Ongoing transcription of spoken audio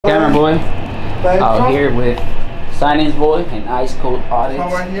Camera boy out here with Signings boy and Ice Cold Audit.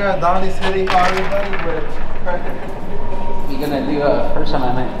 Over here, Don is hitting everybody with credit. You're gonna do a first time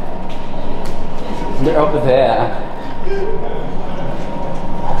I met. They're over there.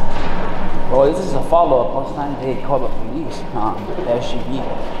 Well, this is a follow-up. Last time they called the police on SUV.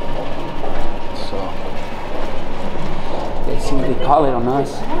 So let's see what they call it on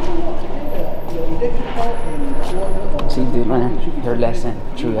us. See if they learn their lesson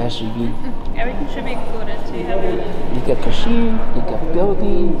through SUV. Everything should be included, so you have it. You got cashier, you got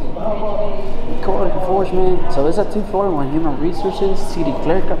building, code enforcement. So it's a 2-floor one. Human resources, city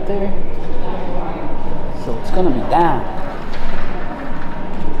clerk up there. So it's gonna be down.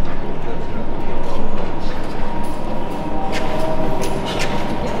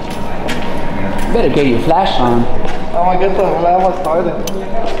 Better get your flash on. I'm gonna get the lava started.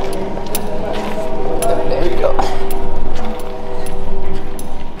 There you go.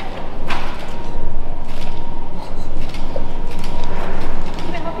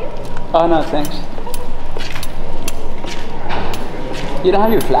 Oh no, thanks. You don't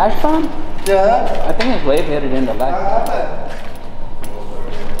have your flash on? Yeah. I think it's way better than the light.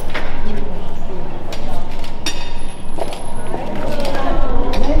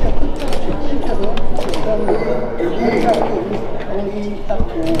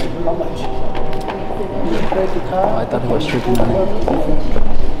 Oh, I thought he was tricking on it.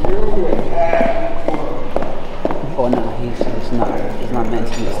 Oh no, he's not meant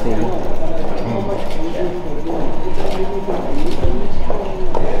to be staying.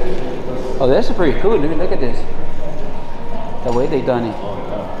 Oh, this is pretty cool, dude. Look at this. The way they done it.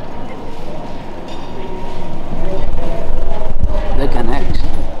 They connect.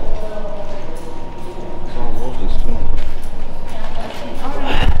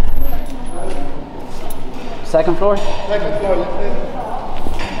 Second floor? Second floor,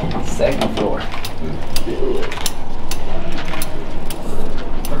 Second floor.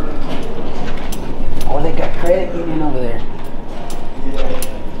 Oh, they got credit union over there.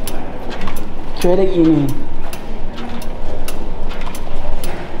 Credit union.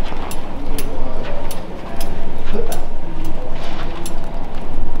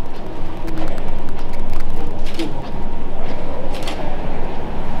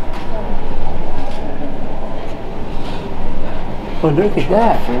 Oh, look at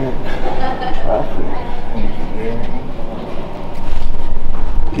that.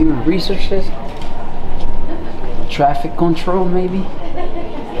 Human resources. Traffic control, maybe.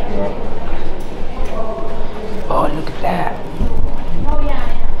 Oh, look at that. Oh, yeah.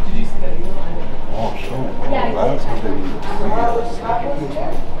 Oh, sure.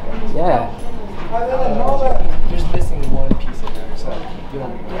 Yeah. I didn't know that. There's missing one piece in there, so you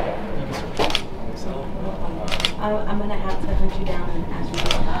don't. You can search it. I'm gonna have to hunt you down and ask you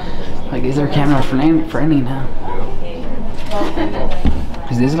about it. I guess they're camera friendly now.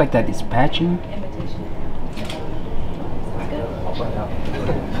 Is this like that dispatching?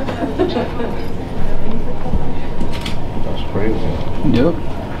 That's crazy. Yep.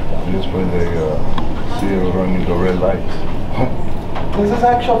 Just when they see it running the red lights. This is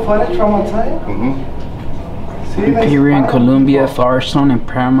actual footage from outside? Mm-hmm. See, they Imperial, spot it. Columbia, Firestone, and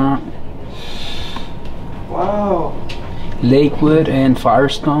Paramount. Wow. Lakewood and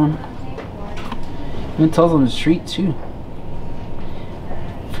Firestone. Even tells them the street too.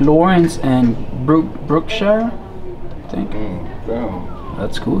 Florence and Brookshire, I think. Damn.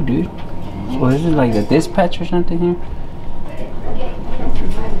 That's cool, dude. So this is like the dispatch or something here?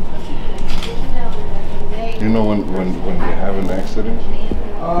 You know when they have an accident?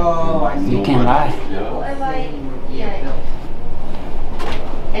 Oh, I see. You can't lie.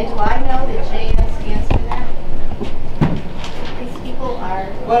 And do I know that JS stands for that? These people are.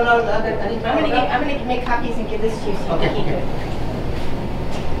 Well, no, I'm gonna make copies and give this to you so you can keep it.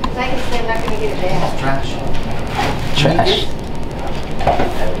 Because I can say I'm not gonna get it back. Trash.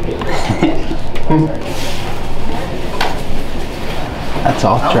 That's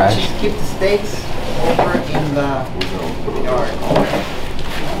all trash. Just keep the stakes over in the yard.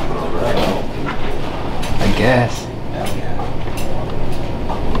 I guess.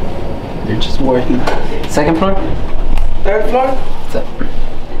 They're just working. Second floor? Third floor? What's up?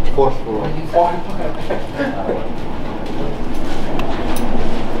 Fourth floor.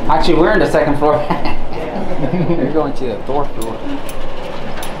 Actually, we're in the second floor. We're going to the fourth floor.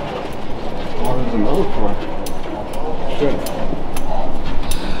 Oh, there's another floor. Shit.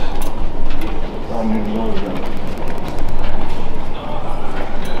 I don't even know that.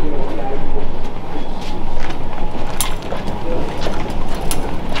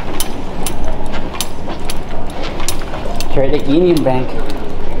 Credit Union Bank.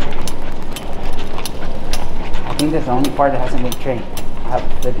 I think that's the only part that hasn't been trained. I have a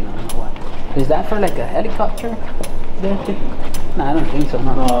feeling, I don't know what. Is that for like a helicopter? There too? No, I don't think so,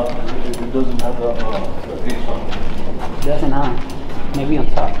 no. No, it doesn't have the H on it. It doesn't have. Maybe on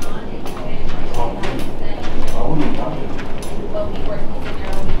top.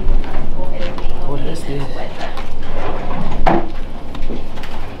 What is this?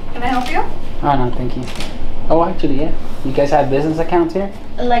 Can I help you? Oh, no, thank you. Oh, actually, yeah. You guys have business accounts here?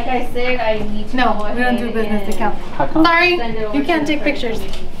 Like I said, I need to No, we don't do business accounts. How come? Sorry, you can't take pictures.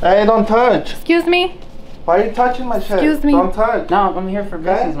 Hey, don't touch. Excuse me? Why are you touching my shit? Excuse me? Don't touch. No, I'm here for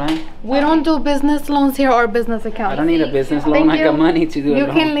business, man. We don't do business loans here or business accounts. I don't need a business loan. Thank I got you. money to do it. You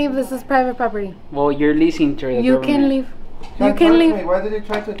can leave. This is private property. Well, you're leasing to the You government. can leave. You Don't can touch leave. me. Why did you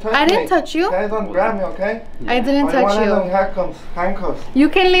try to touch me? I didn't touch you. Guys, don't grab me, okay? I didn't Why touch you. you. Handcuffs. You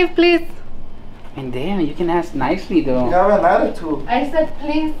can leave, please. And damn, you can ask nicely though. You have an attitude. I said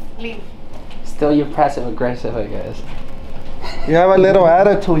please leave. Still, you're passive aggressive, I guess. You have a little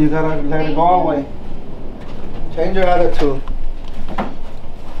attitude. You gotta let it go away. Change your attitude. Are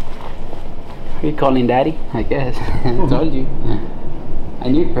you calling daddy? I guess. I told you. I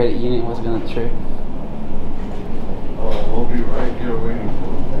knew credit union was gonna trip. Oh, we'll be right here waiting for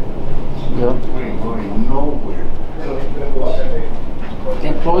you. Yep. We ain't going nowhere.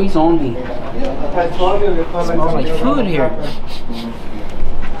 Employees only. I told you. Smells like food here.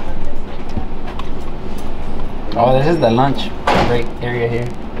 Oh, this is the lunch break area here.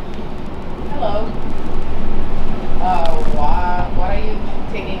 Hello. Why are you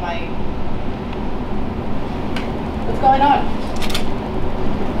taking my... What's going on?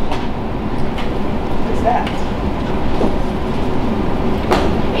 What's that?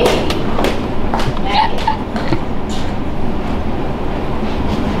 Hey. Maggie.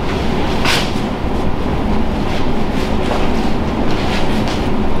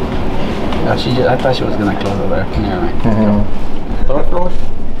 Oh, I thought she was gonna close it there. Never mind. Door closed?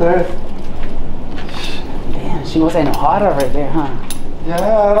 There. Damn, she was in Ohio right there, huh? Yeah,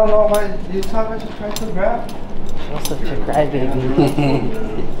 I don't know why you told me to try to grab. She was such a crybaby.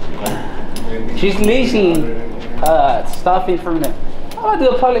 She's leasing stuff in from them. I'm gonna do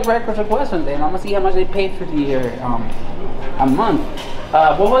a public records request one day, and I'm gonna see how much they pay for the year, a month.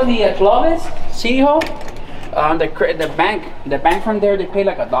 What was the Clovis City Hall? The bank from there, they pay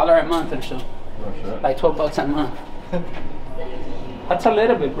like $1 a month or so, like $12 a month. That's a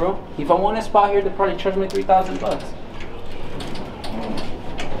little bit, bro. If I want a spot here, they probably charge me $3,000.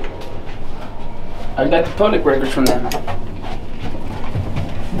 I got the public records from them.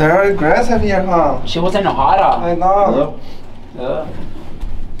 They're aggressive here, huh? She was in Ohio. I know. Yeah.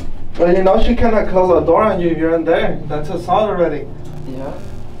 But you know she cannot close the door on you if you're in there. That's assault already. Yeah.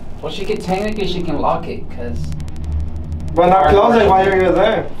 Well, she could technically lock it, cause. But not close it while you're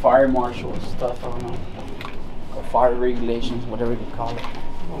there. Fire marshal stuff, I don't know. Or fire regulations, whatever you call it.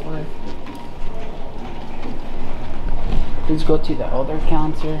 Let's go to the other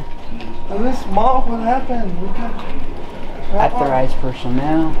counter. This small, what happened? We can Authorized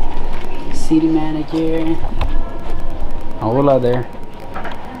personnel, city manager. Hola there.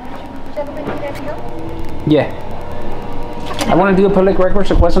 Yeah. I want to do a public records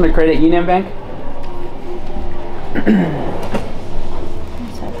request on the credit union bank. Let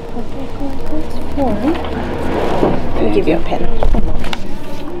me give you a pen.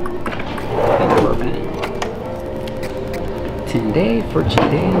 Thank you for a pen. 10 day, 14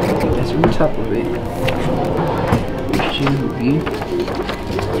 days. I think that's on top of it. Review.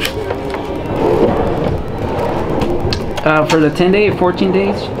 For the 10 day or 14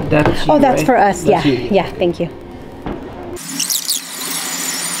 days, that's you, that's right? for us. That's Yeah. you. Yeah. Thank you.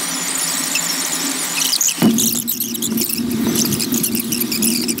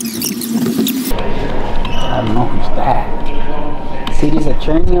 I don't know who's that. City's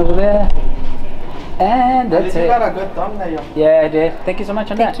attorney over there. And that's You it. got a good thumbnail. Yeah, I did. Thank you so much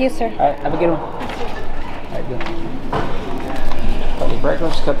on that. Thank you, sir. Alright, have a good one. Alright, good. Public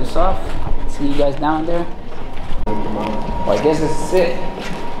records, cut this off. See you guys down there. Well, I guess this is it.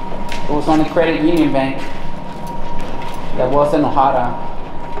 It was on the credit union bank. That was in Ohio.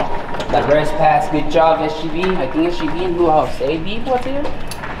 That rest pass. Good job, SGB. I think SGB and who else? AB was here.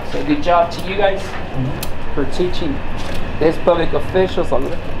 So good job to you guys for teaching this public officials a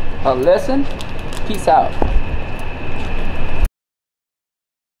lesson. Peace out.